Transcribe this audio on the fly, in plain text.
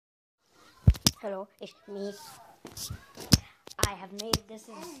Hello, it's me. I have made this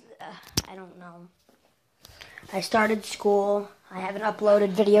I don't know. I started school. I haven't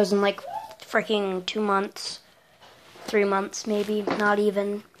uploaded videos in like freaking 2 months. 3 months maybe, not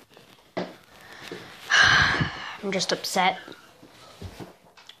even. I'm just upset.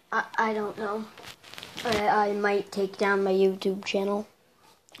 I don't know. I might take down my YouTube channel.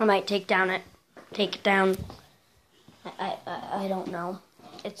 I might take it down. I don't know.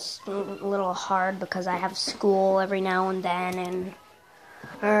 It's a little hard because I have school every now and then, and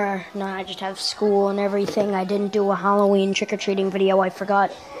no, I just have school and everything. I didn't do a Halloween trick-or-treating video. I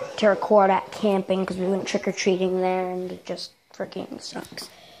forgot to record at camping because we went trick-or-treating there, and it just freaking sucks.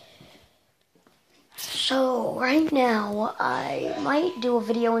 So, right now, I might do a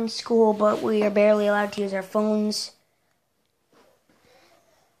video in school, but we are barely allowed to use our phones.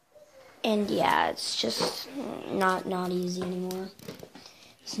 And yeah, it's just not easy anymore.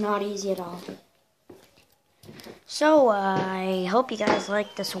 It's not easy at all. So, I hope you guys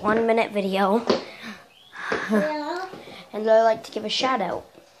like this 1-minute video. Yeah. And I'd like to give a shout out.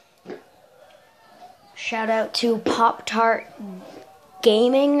 Shout out to Pop Tart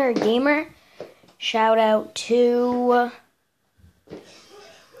Gaming or Gamer. Shout out to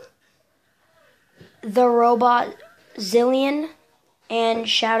The Robot Zillion. And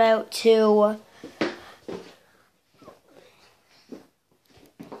shout out to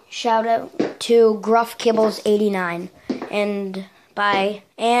Gruff Kibbles 89. And bye.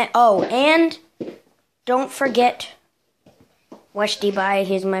 And don't forget Weshty bye.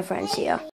 Here's my friend. See ya.